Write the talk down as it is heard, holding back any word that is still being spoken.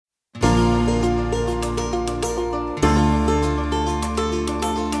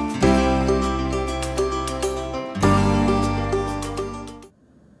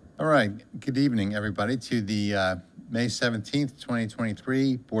right, good evening, everybody, to the May 17th,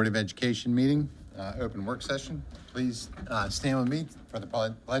 2023 Board of Education meeting, open work session. Please stand with me for the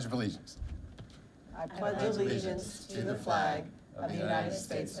Pledge of Allegiance. I pledge allegiance to the flag of the United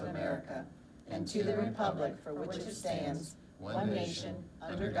States of America and to the republic for which it stands, one nation,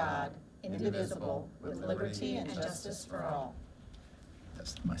 under God, indivisible, with liberty and justice for all.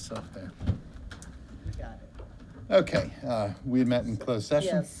 That's myself there. You got it. Okay, we had met in closed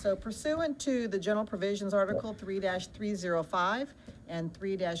session. Yes, so pursuant to the General Provisions Article 3-305 and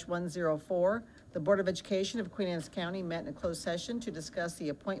 3-104, the Board of Education of Queen Anne's County met in a closed session to discuss the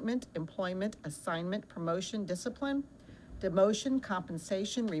appointment, employment, assignment, promotion, discipline, demotion,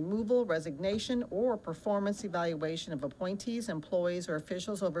 compensation, removal, resignation, or performance evaluation of appointees, employees, or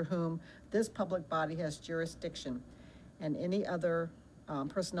officials over whom this public body has jurisdiction, and any other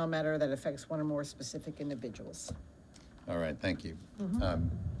personnel matter that affects one or more specific individuals. All right, thank you.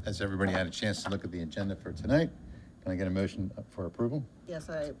 Has everybody had a chance to look at the agenda for tonight? Can I get a motion for approval? Yes,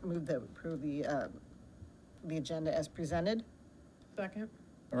 I move that we approve the agenda as presented. Second.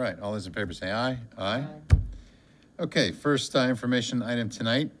 All right, all those in favor say aye. Aye. Okay, first information item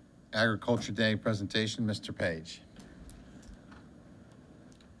tonight, Agriculture Day presentation, Mr. Page.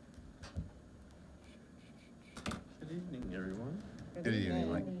 Good evening, everyone. Good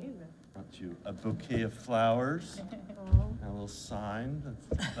evening, Mike. Brought you a bouquet of flowers and a little sign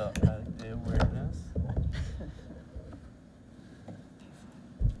that's about Ag Day awareness.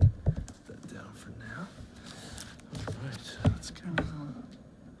 Put that down for now. All right, let's go.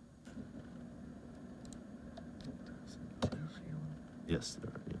 Yes,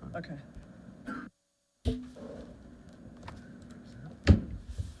 there you are. Okay.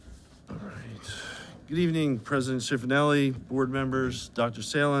 All right. Good evening, President Schiafinelli, board members, Dr.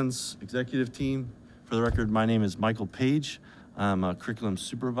 Salins, executive team. For the record, my name is Michael Page. I'm a curriculum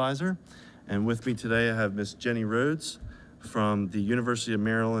supervisor. And with me today, I have Miss Jenny Rhodes from the University of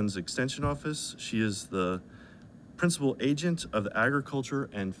Maryland's Extension Office. She is the principal agent of the Agriculture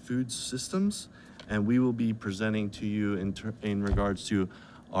and Food Systems. And we will be presenting to you in regards to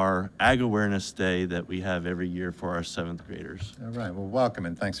our Ag Awareness Day that we have every year for our 7th graders. All right, well, welcome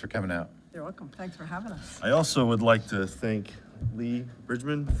and thanks for coming out. You're welcome. Thanks for having us. I also would like to thank Lee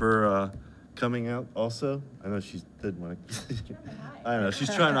Bridgman for coming out also. I know she did want to, I don't know,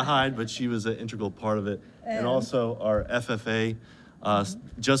 she's trying to hide, but she was an integral part of it. And also our FFA,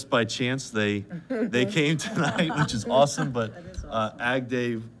 just by chance, they came tonight, which is awesome, but Ag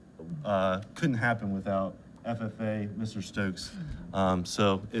Day couldn't happen without FFA, Mr. Stokes.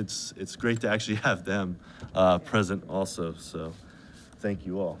 So it's great to actually have them present also, so thank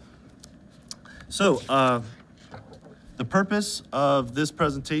you all. So the purpose of this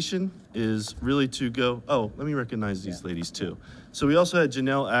presentation is really to go, oh, let me recognize these ladies too. So we also had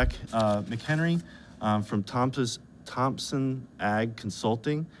Janelle McHenry from Thompson Ag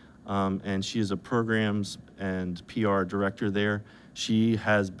Consulting, and she is a programs and PR director there. She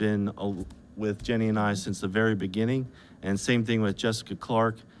has been with Jenny and I since the very beginning, and same thing with Jessica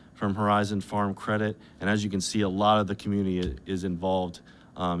Clark from Horizon Farm Credit. And as you can see, a lot of the community is involved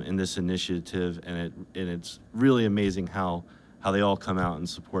in this initiative, and it's really amazing how they all come out and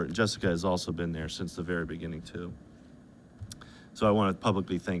support. And Jessica has also been there since the very beginning too. So I want to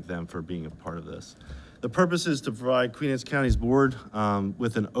publicly thank them for being a part of this. The purpose is to provide Queen Anne's County's board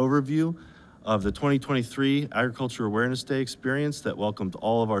with an overview of the 2023 Agriculture Awareness Day experience that welcomed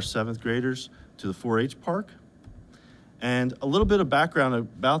all of our 7th graders to the 4-H park. And a little bit of background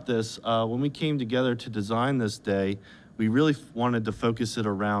about this, when we came together to design this day, we really wanted to focus it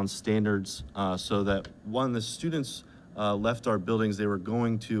around standards so that when the students left our buildings, they were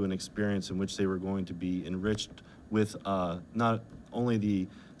going to an experience in which they were going to be enriched with not only the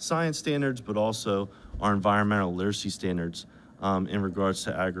science standards, but also our environmental literacy standards in regards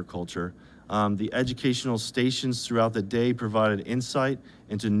to agriculture. The educational stations throughout the day provided insight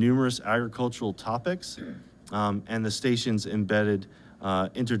into numerous agricultural topics, and the stations embedded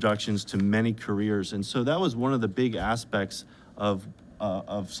introductions to many careers. And so that was one of the big aspects of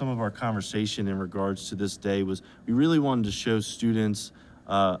some of our conversation in regards to this day. Was we really wanted to show students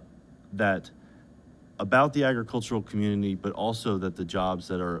that about the agricultural community, but also that the jobs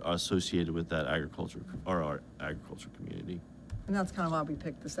that are associated with that agriculture or our agriculture community. And that's kind of why we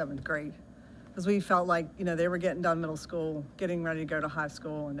picked the 7th grade, because we felt like, you know, they were getting done middle school, getting ready to go to high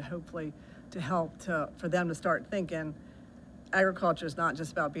school, and hopefully to help for them to start thinking agriculture is not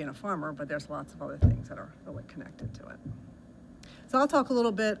just about being a farmer, but there's lots of other things that are really connected to it. So I'll talk a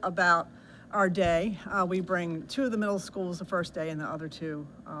little bit about our day. We bring 2 of the middle schools the first day and the other 2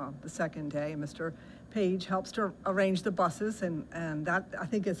 the second day. Mr. Paige helps to arrange the buses, and that, I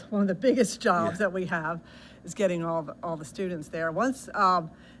think, is one of the biggest jobs that we have, is getting all the students there. Once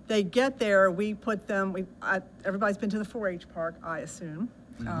they get there, we put them, everybody's been to the 4-H park, I assume.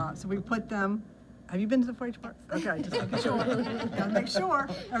 So we put them, have you been to the 4-H park? Okay, just making sure. Gotta make sure.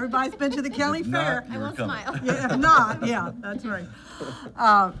 Everybody's been to the county fair. I won't smile. Yeah, if not, yeah, that's right.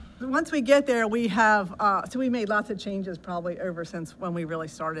 Once we get there, we have, so we made lots of changes probably over since when we really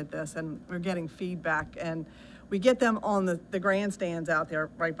started this, and we're getting feedback. And we get them on the grandstands out there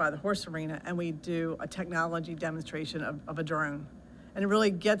right by the horse arena, and we do a technology demonstration of a drone. And it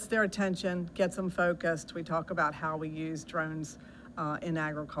really gets their attention, gets them focused. We talk about how we use drones in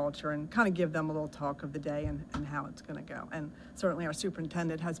agriculture and kind of give them a little talk of the day and how it's going to go. And certainly our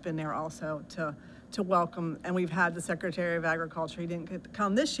superintendent has been there also to welcome, and we've had the Secretary of Agriculture. He didn't get to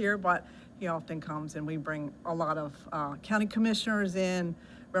come this year, but he often comes, and we bring a lot of county commissioners in,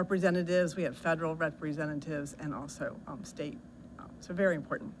 representatives. We have federal representatives and also state. So very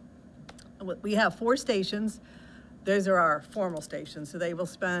important. We have 4 stations. Those are our formal stations. So they will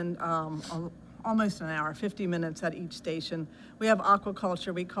spend almost an hour, 50 minutes at each station. We have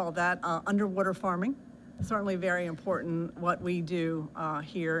aquaculture. We call that underwater farming. Certainly very important what we do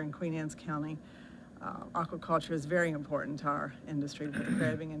here in Queen Anne's County. Aquaculture is very important to our industry, the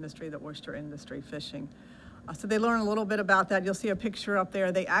crabbing industry, the oyster industry, fishing. So they learn a little bit about that. You'll see a picture up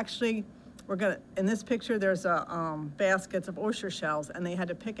there. They actually, in this picture, there's baskets of oyster shells, and they had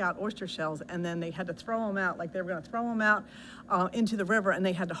to pick out oyster shells, and then they had to throw them out, like they were gonna throw them out into the river, and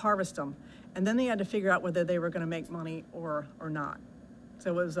they had to harvest them. And then they had to figure out whether they were gonna make money or not.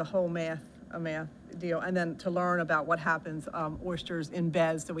 So it was a whole math deal. And then to learn about what happens, oysters in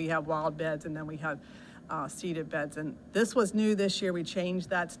beds. So we have wild beds, and then we have seeded beds. And this was new this year. We changed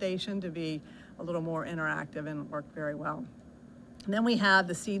that station to be a little more interactive and worked very well. And then we have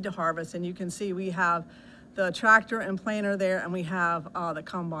the seed to harvest, and you can see we have the tractor and planter there, and we have the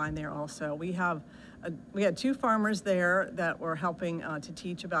combine there also. We had 2 farmers there that were helping to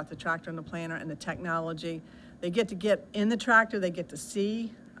teach about the tractor and the planter and the technology. They get in the tractor, they get to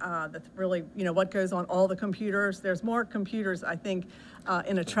see that's really, what goes on all the computers. There's more computers, I think,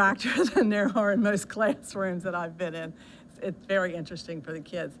 in a tractor than there are in most classrooms that I've been in. It's very interesting for the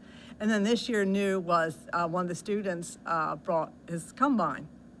kids. And then this year new was one of the students brought his combine.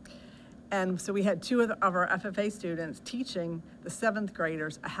 And so we had 2 of our FFA students teaching the 7th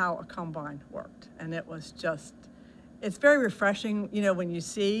graders how a combine worked. And it was just, it's very refreshing, when you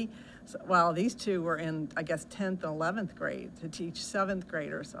see, well, these 2 were in, I guess, 10th and 11th grade to teach 7th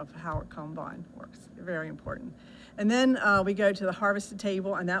graders of how a combine works. Very important. And then we go to the harvested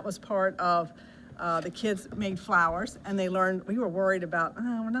table, and that was part of the kids made flowers, and they learned, we were worried about,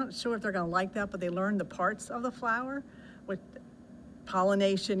 we're not sure if they're gonna like that, but they learned the parts of the flower with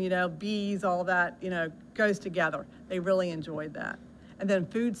pollination, bees, all that, goes together. They really enjoyed that. And then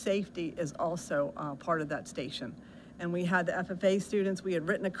food safety is also part of that station. And we had the FFA students, we had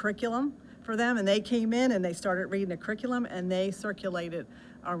written a curriculum for them, and they came in and they started reading a curriculum, and they circulated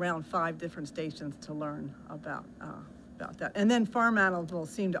around 5 different stations to learn about that. And then farm animals will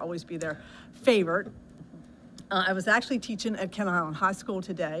seem to always be their favorite. I was actually teaching at Kent Island High School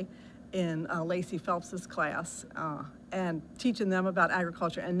today in Lacey Phelps's class and teaching them about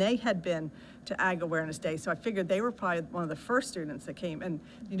agriculture, and they had been to Ag Awareness Day, so I figured they were probably one of the first students that came. And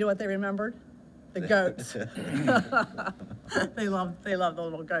you know what they remembered? The goats. They love the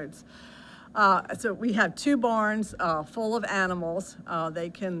little goats. So we have 2 barns full of animals. They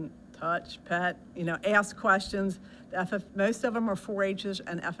can touch, pet, ask questions. Most of them are 4-Hers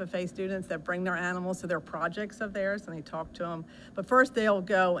and FFA students that bring their animals to their projects of theirs, and they talk to them. But first they'll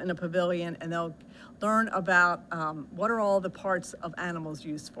go in a pavilion and they'll learn about what are all the parts of animals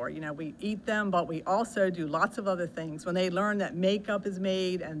used for. We eat them, but we also do lots of other things. When they learn that makeup is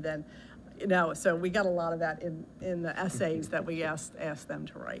made, and then, so we got a lot of that in the essays that we asked them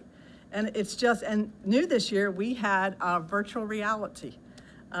to write. And it's just, and new this year, we had virtual reality.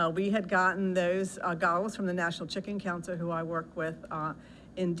 We had gotten those goggles from the National Chicken Council, who I work with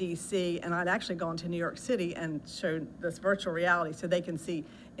in DC, and I'd actually gone to New York City and showed this virtual reality so they can see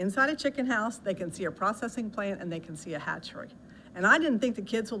inside a chicken house, they can see a processing plant, and they can see a hatchery. And I didn't think the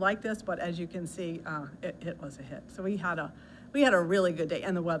kids would like this, but as you can see, it was a hit. So we had a really good day,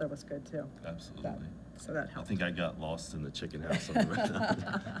 and the weather was good too. Absolutely. So that helped. I think I got lost in the chicken house on the way.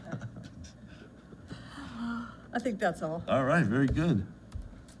 I think that's all. All right, very good.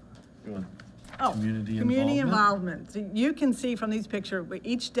 Go on. Community involvement. So you can see from these pictures,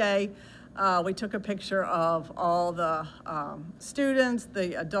 each day we took a picture of all the students,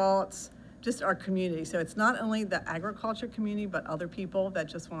 the adults, just our community. So it's not only the agriculture community, but other people that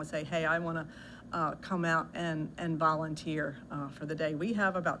just want to say, hey, I want to come out and volunteer for the day. We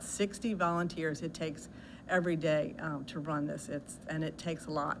have about 60 volunteers it takes every day to run this. It takes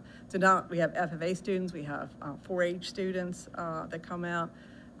a lot. So now we have FFA students, we have 4-H students that come out.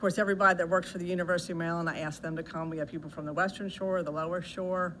 Of course, everybody that works for the University of Maryland, I ask them to come. We have people from the Western Shore, the Lower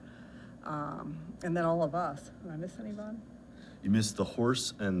Shore, and then all of us. Did I miss anybody? You missed the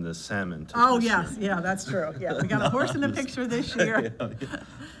horse and the salmon. Oh, yes, yeah, that's true. Yeah, we got a horse in the picture this year. Yeah.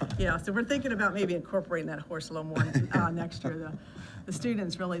 Yeah, so we're thinking about maybe incorporating that horse a little more next year. The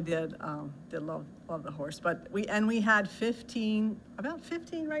students really did love the horse. But we had about 15,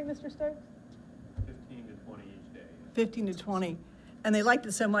 right, Mr. Stokes? 15 to 20 each day. 15 to 20. And they liked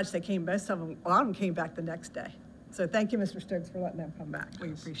it so much, a lot of them came back the next day. So thank you, Mr. Stokes, for letting them come back.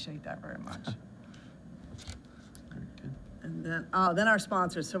 We appreciate that very much. And then our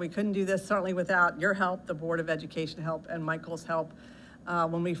sponsors. So we couldn't do this certainly without your help, the Board of Education help, and Michael's help.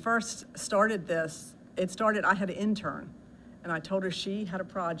 When we first started this, I had an intern, and I told her she had a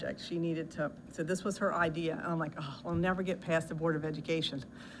project she needed to, so this was her idea. And I'm like, oh, I'll never get past the Board of Education.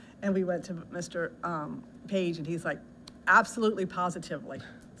 And we went to Mr. Page, and he's like, absolutely, positively.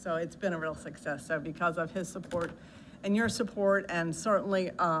 So it's been a real success. So because of his support and your support, and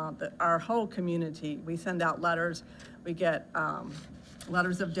certainly our whole community, we send out letters. We get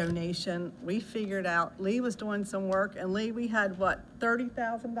letters of donation. We figured out, Lee was doing some work, and Lee, we had what,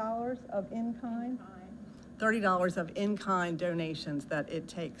 $30,000 of in-kind? $30 of in-kind donations that it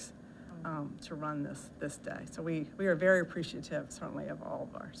takes to run this day. So we are very appreciative, certainly, of all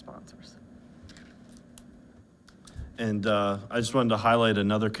of our sponsors. And I just wanted to highlight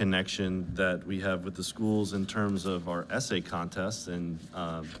another connection that we have with the schools in terms of our essay contests. And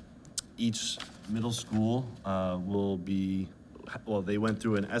each middle school they went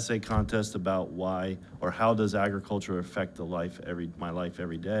through an essay contest about why or how does agriculture affect my life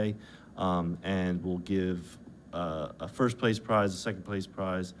every day. And we'll give a first place prize, a second place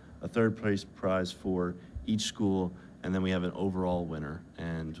prize, a third place prize for each school. And then we have an overall winner,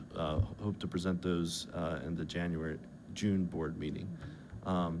 and hope to present those in the June board meeting.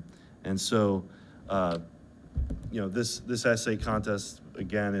 And so, this essay contest,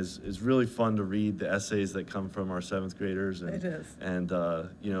 again, is really fun to read the essays that come from our 7th graders. And, It is. And,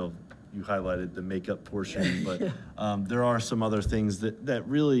 you highlighted the makeup portion, but there are some other things that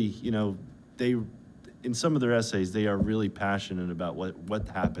really, in some of their essays, they are really passionate about what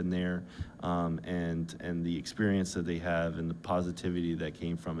happened there, and the experience that they have and the positivity that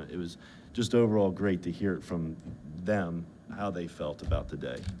came from it. It was just overall great to hear it from them, how they felt about the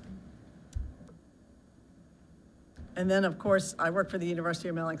day. And then, of course, I work for the University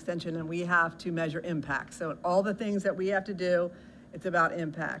of Maryland Extension, and we have to measure impacts. So all the things that we have to do, it's about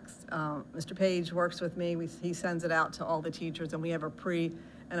impacts. Mr. Page works with me. He sends it out to all the teachers, and we have a pre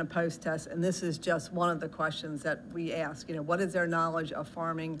and a post test. And this is just one of the questions that we ask. What is their knowledge of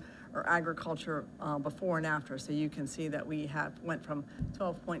farming or agriculture before and after? So you can see that we went from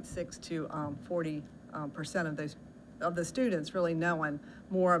 12.6 to 40% of the students really knowing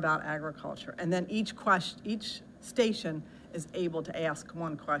more about agriculture. And then each station is able to ask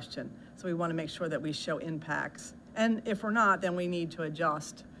one question. So we want to make sure that we show impacts. And if we're not, then we need to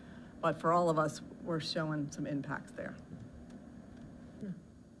adjust. But for all of us, we're showing some impacts there.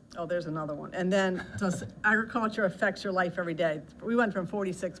 Oh, there's another one. And then, so agriculture affects your life every day. We went from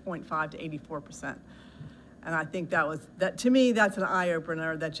 46.5 to 84%. And I think to me, that's an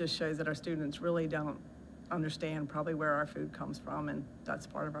eye-opener that just shows that our students really don't understand probably where our food comes from, and that's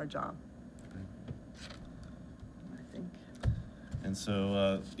part of our job. I think. And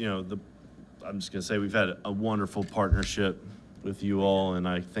so, I'm just gonna say we've had a wonderful partnership with you all, and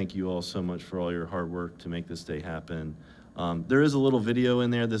I thank you all so much for all your hard work to make this day happen. There is a little video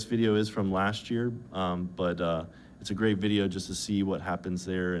in there. This video is from last year, but it's a great video just to see what happens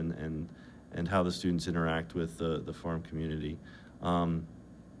there and how the students interact with the farm community.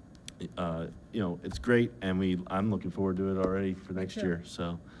 It's great, and I'm looking forward to it already for next year.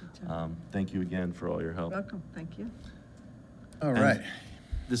 So thank you again for all your help. Welcome, thank you. All right.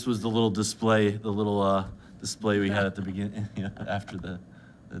 This was the little display, display we had at the beginning, after the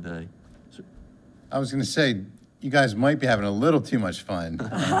day. I was going to say, you guys might be having a little too much fun on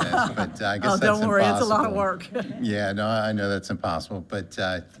this, but I guess that's don't worry, it's a lot of impossible. work. Yeah, no, I know that's impossible, but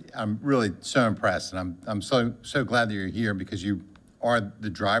I'm really so impressed, and I'm so glad that you're here because you are the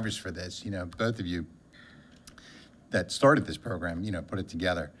drivers for this. Both of you that started this program, put it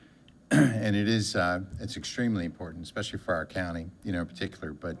together, and it's extremely important, especially for our county, in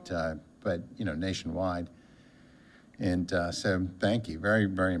particular, but nationwide. And so, thank you. Very,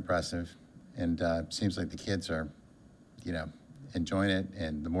 very impressive. And seems like the kids are, enjoying it,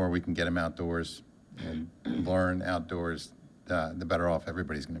 and the more we can get them outdoors and learn outdoors, the better off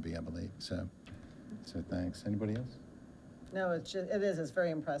everybody's going to be, I believe. So thanks. Anybody else? No, it's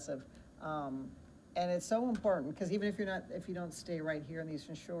very impressive. And it's so important, because even if you don't stay right here on the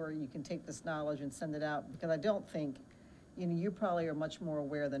Eastern Shore, you can take this knowledge and send it out, because I don't think, you probably are much more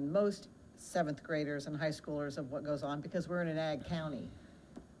aware than most seventh graders and high schoolers of what goes on, because we're in an ag county.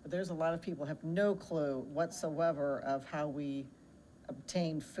 But there's a lot of people who have no clue whatsoever of how we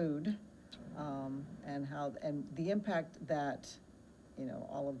obtain food, and the impact that,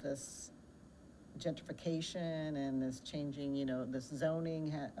 all of this gentrification and this changing, this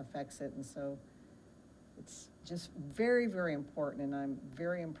zoning affects it. And so it's just very, very important, and I'm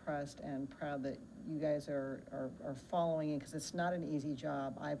very impressed and proud that you guys are following it, because it's not an easy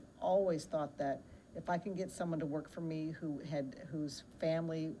job. I've always thought that if I can get someone to work for me whose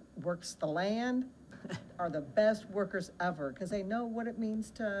family works the land, are the best workers ever, because they know what it means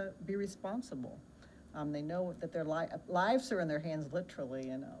to be responsible. They know that their lives are in their hands, literally,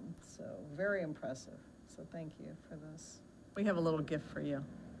 and so very impressive. So thank you for this. We have a little gift for you.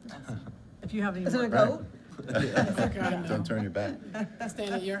 If you have any Is it a more. goat? Don't turn your back.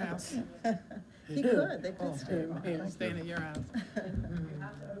 Staying at your house. He could, they could stay. Yeah, staying at your house. You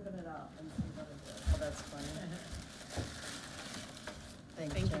have to open it up and see what it is. Oh, that's funny.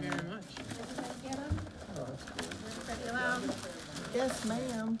 Thank you Jenny. very much. Yes,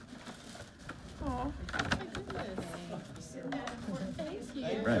 ma'am. Oh,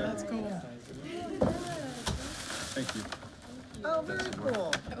 Right. that's cool. Thank you. Oh, very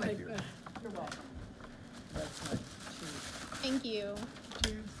cool. I like that. That's not cheap. Thank you.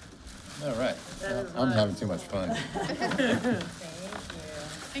 Cheers. All right. That is I'm nice. having too much fun.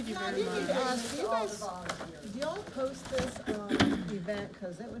 Thank you Now, I very did need much. to ask, do y'all post this event,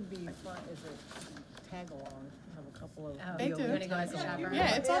 because it would be fun, is it tag along, have a couple of. They do.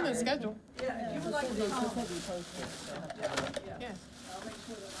 Yeah, it's on the schedule. Yeah, you would like to be posted. Yeah.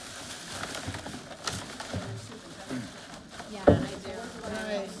 Yeah, I do.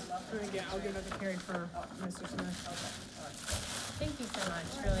 Nice. I'll give it to Carrie for Mr. Smith. Thank you so much,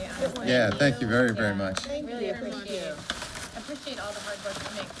 really, honestly. Yeah, thank you very, very much. Thank Really you. appreciate all the hard work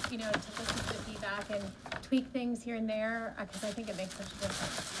to make, to listen to the feedback and tweak things here and there, because I think it makes such a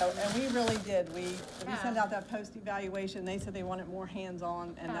difference. Oh, and we really did. We Yeah. sent out that post-evaluation. They said they wanted more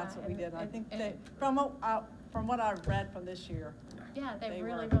hands-on, and that's what we did. I think and- that, from what I've read from this year, Yeah, they they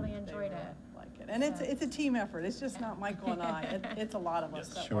really, were- really they enjoyed were it. like it. And it's a team effort. It's just not Michael and I. It's a lot of us.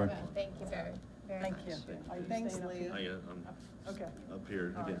 that Sure. work. Good. Thank you very, very Thank much. you. Are you Thanks, staying up Lee. here? I'm Okay. up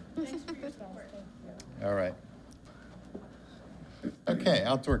here again. Thanks for your support. All right. Okay,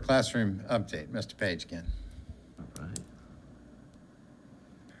 outdoor classroom update. Mr. Page again. All right.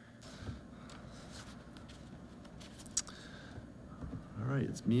 All right,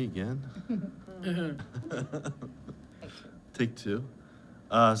 it's me again. Take two.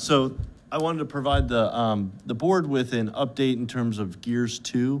 So I wanted to provide the board with an update in terms of Gears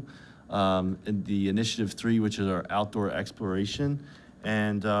 2 and the Initiative 3, which is our outdoor exploration.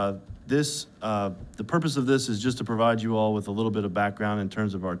 And the purpose of this is just to provide you all with a little bit of background in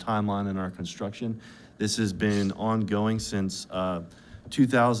terms of our timeline and our construction. This has been ongoing since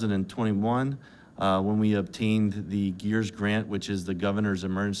 2021 when we obtained the Gears grant, which is the Governor's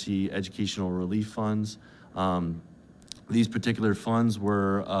Emergency Educational Relief Funds. These particular funds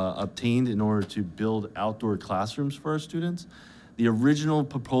were obtained in order to build outdoor classrooms for our students. The original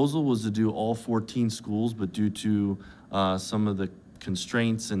proposal was to do all 14 schools, but due to some of the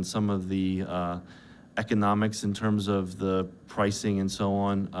constraints and some of the economics in terms of the pricing and so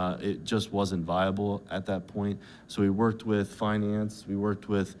on, it just wasn't viable at that point. So we worked with finance, we worked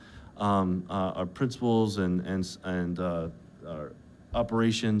with our principals and our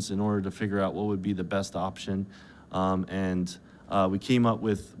operations in order to figure out what would be the best option. We came up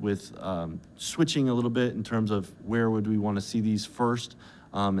with switching a little bit in terms of where would we want to see these first,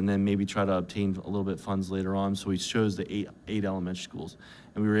 and then maybe try to obtain a little bit funds later on. So we chose the eight elementary schools,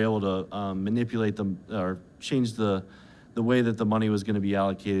 and we were able to manipulate them or change the way that the money was going to be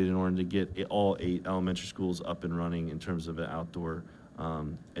allocated in order to get all 8 elementary schools up and running in terms of an outdoor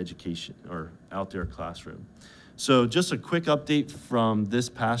education or outdoor classroom. So just a quick update from this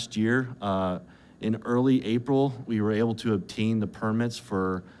past year. In early April, we were able to obtain the permits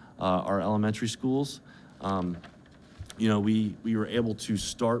for our elementary schools. We were able to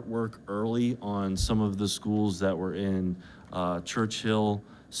start work early on some of the schools that were in Churchill,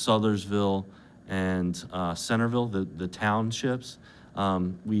 Sothersville, and Centerville, the townships.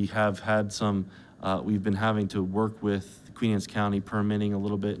 We have had some, we've been having to work with Queen Anne's County permitting a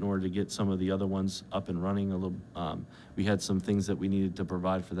little bit in order to get some of the other ones up and running a little. We had some things that we needed to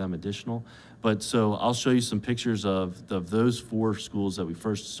provide for them additional. But so I'll show you some pictures of those 4 schools that we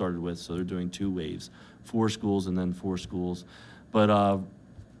first started with. So they're doing 2 waves, 4 schools and then 4 schools. But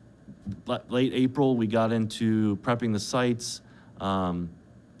late April, we got into prepping the sites,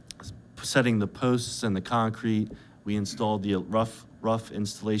 setting the posts and the concrete. We installed the rough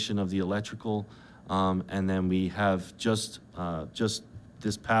installation of the electrical. And then we have just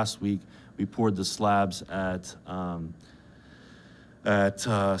this past week, we poured the slabs at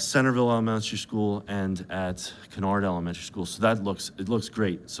Centerville Elementary School and at Kennard Elementary School. So it looks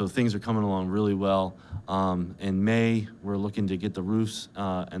great. So things are coming along really well. In May, we're looking to get the roofs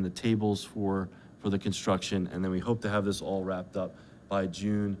and the tables for the construction, and then we hope to have this all wrapped up by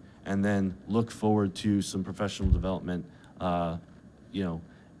June, and then look forward to some professional development,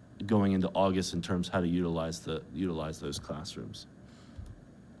 going into August in terms of how to utilize those classrooms.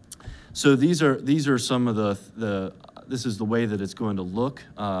 So these are some of this is the way that it's going to look.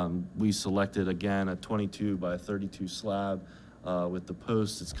 We selected again a 22 by 32 slab with the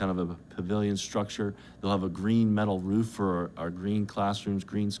posts. It's kind of a pavilion structure. They'll have a green metal roof for our green classrooms,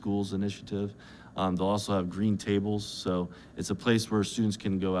 green schools initiative. They'll also have green tables, so it's a place where students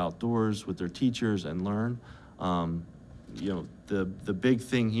can go outdoors with their teachers and learn. The big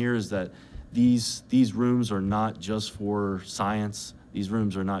thing here is that these rooms are not just for science. These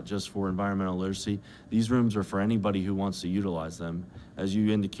rooms are not just for environmental literacy. These rooms are for anybody who wants to utilize them. As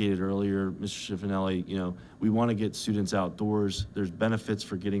you indicated earlier, Mr. Schifinelli, we want to get students outdoors. There's benefits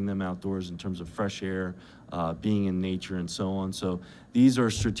for getting them outdoors in terms of fresh air, being in nature, and so on. So these are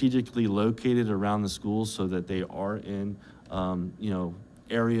strategically located around the schools so that they are in,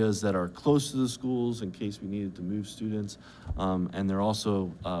 areas that are close to the schools in case we needed to move students. And they're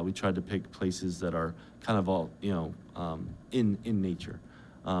also, we tried to pick places that are kind of all, in nature.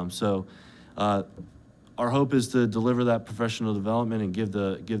 Our hope is to deliver that professional development and give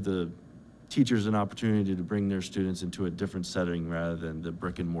the teachers an opportunity to bring their students into a different setting rather than the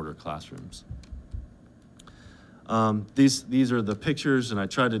brick and mortar classrooms. These are the pictures, and I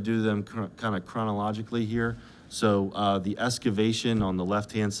tried to do them kind of chronologically here. So the excavation on the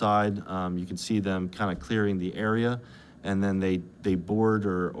left-hand side, you can see them kind of clearing the area, and then they bored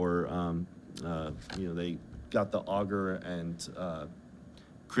they got the auger and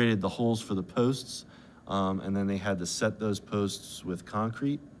created the holes for the posts, and then they had to set those posts with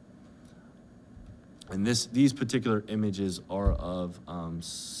concrete. And these particular images are of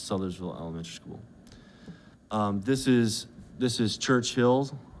Sothersville Elementary School. This is Church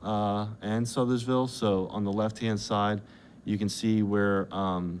Hill and Sothersville. So on the left-hand side, you can see where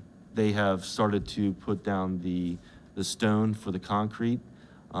they have started to put down the stone for the concrete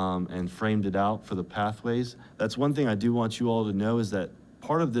and framed it out for the pathways. That's one thing I do want you all to know, is that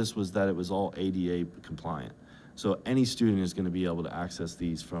part of this was that it was all ADA compliant. So any student is going to be able to access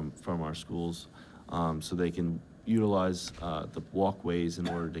these from our schools, so they can utilize the walkways in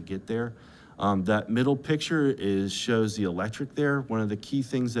order to get there. That middle picture shows the electric there. One of the key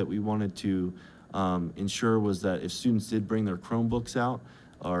things that we wanted to ensure was that if students did bring their Chromebooks out,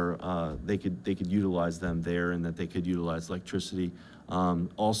 or they could utilize them there, and that they could utilize electricity.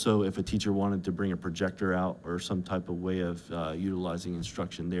 Also, if a teacher wanted to bring a projector out or some type of way of utilizing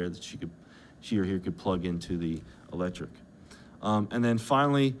instruction there, that she or he could plug into the electric. And then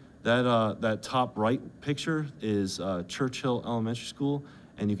finally, that top right picture is Churchill Elementary School,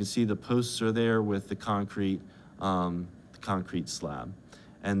 and you can see the posts are there with the concrete slab.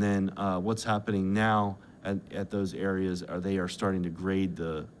 And then what's happening now at those areas they are starting to grade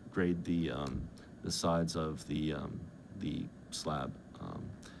the sides of the slab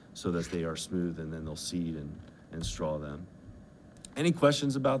so that they are smooth, and then they'll seed and straw them. Any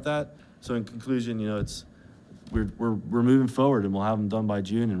questions about that? So in conclusion, we're moving forward, and we'll have them done by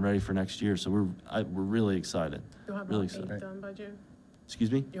June and ready for next year. So we're really excited. You'll have Really all excited. 8 done by June?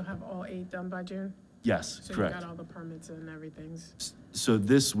 Excuse me? You'll have all 8 done by June? Yes, So correct. you got all the permits and everything's, So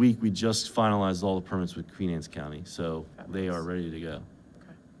this week, we just finalized all the permits with Queen Anne's County, so they are ready to go.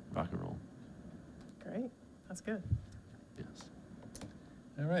 okay, Rock and roll. great, that's good. Yes.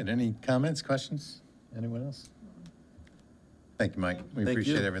 All right, any comments, questions? Anyone else? Thank you, Mike. We Thank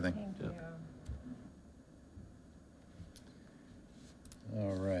appreciate you. everything. Thank you.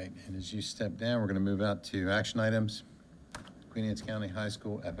 All right, and as you step down, we're going to move out to action items. Queen Anne's County High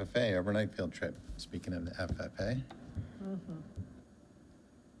School FFA overnight field trip. Speaking of the FFA.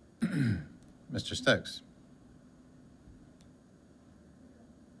 Mr. Stokes.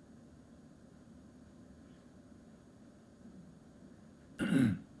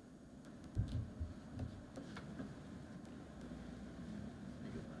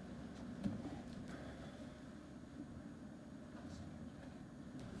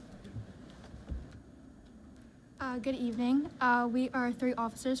 Good evening. We are 3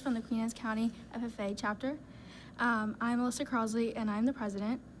 officers from the Queen Anne's County FFA chapter. I'm Melissa Crosley, and I'm the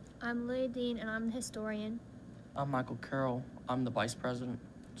president. I'm Leah Dean, and I'm the historian. I'm Michael Carroll. I'm the vice president,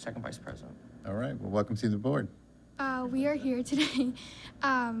 second vice president. All right, well, welcome to the board. We are here today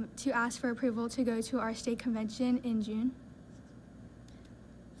to ask for approval to go to our state convention in June.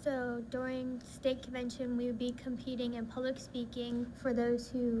 So during state convention, we would be competing in public speaking for those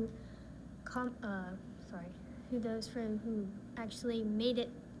who who actually made it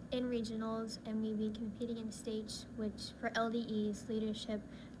in regionals, and we'd be competing in states, which for LDEs, leadership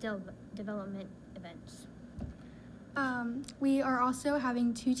development events. We are also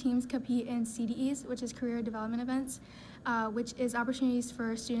having 2 teams compete in CDEs, which is career development events, which is opportunities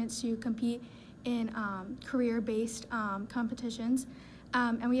for students to compete in career-based competitions.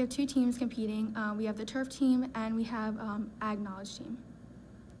 And we have 2 teams competing. We have the turf team and we have ag knowledge team.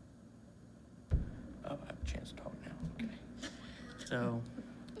 Oh, I have a chance to talk now. Okay. So,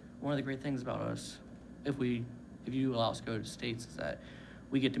 one of the great things about us, if you allow us to go to states, is that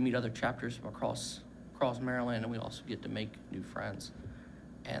we get to meet other chapters from across Maryland, and we also get to make new friends.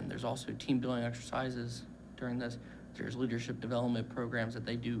 And there's also team building exercises during this. There's leadership development programs that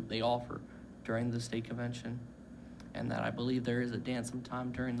they offer during the state convention. And that I believe there is a dance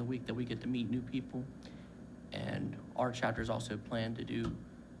sometime during the week that we get to meet new people. And our chapters also plan to do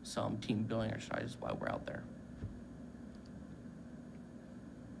some team building exercises while we're out there.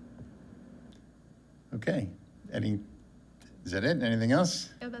 Okay, is that it? Anything else?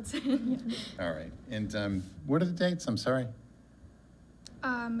 Yeah, that's it. All right, and what are the dates? I'm sorry.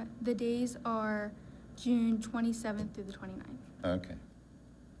 The days are June 27th through the 29th. Okay.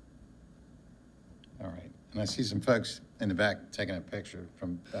 All right, and I see some folks in the back taking a picture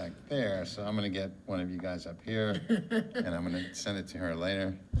from back there, so I'm gonna get one of you guys up here, and I'm gonna send it to her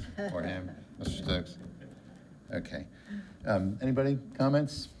later, or him, Mr. Stokes. Okay. Anybody,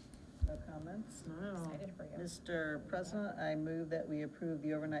 comments? No comments? Mr. President, I move that we approve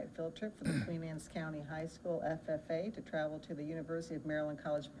the overnight field trip for the Queen Anne's County High School FFA to travel to the University of Maryland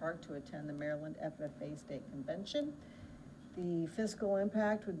College Park to attend the Maryland FFA State Convention. The fiscal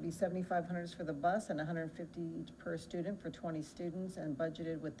impact would be $7,500 for the bus and $150 per student for 20 students, and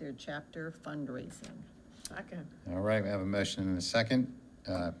budgeted with their chapter fundraising. Second. All right, we have a motion and a second.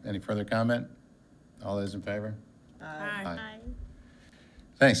 Any further comment? All those in favor? Aye. Aye.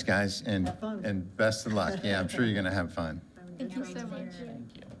 Thanks, guys, and Have fun. and best of luck. Yeah, I'm sure you're gonna have fun. Thank you so much.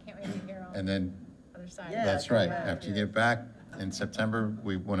 Thank you. Can't wait to hear all And then, the other side. Yeah, that's come right, back, after you yeah. get back in September,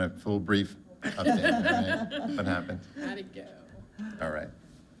 we want a full brief update. All right? What happened? How'd it go? All right,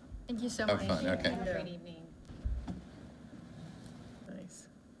 Thank you so have much. fun, okay. Have a great evening. Nice.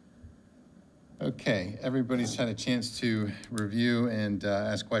 Okay, everybody's had a chance to review and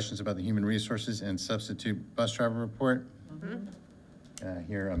ask questions about the human resources and substitute bus driver report.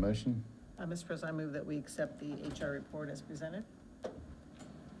 Hear a motion? Mr. President, I move that we accept the HR report as presented.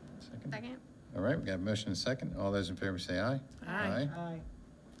 Second. All right, we got a motion and a second. All those in favor say aye. Aye. Aye.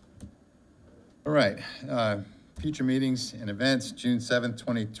 All right, future meetings and events, June 7th,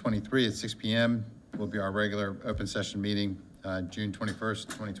 2023 at 6 p.m. will be our regular open session meeting. June 21st,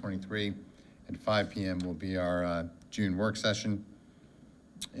 2023 at 5 p.m. will be our June work session.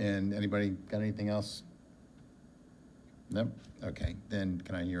 And anybody got anything else? Nope. Okay, then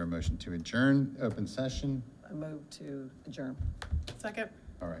can I hear a motion to adjourn open session? I move to adjourn. Second.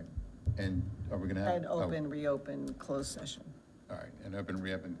 All right, and are we gonna have? And open, reopen, closed session. All right, and open,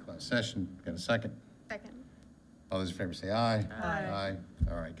 reopen, closed session. Got a second? Second. All those in favor say aye. Aye. Aye.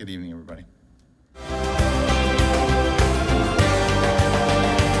 All right, good evening, everybody.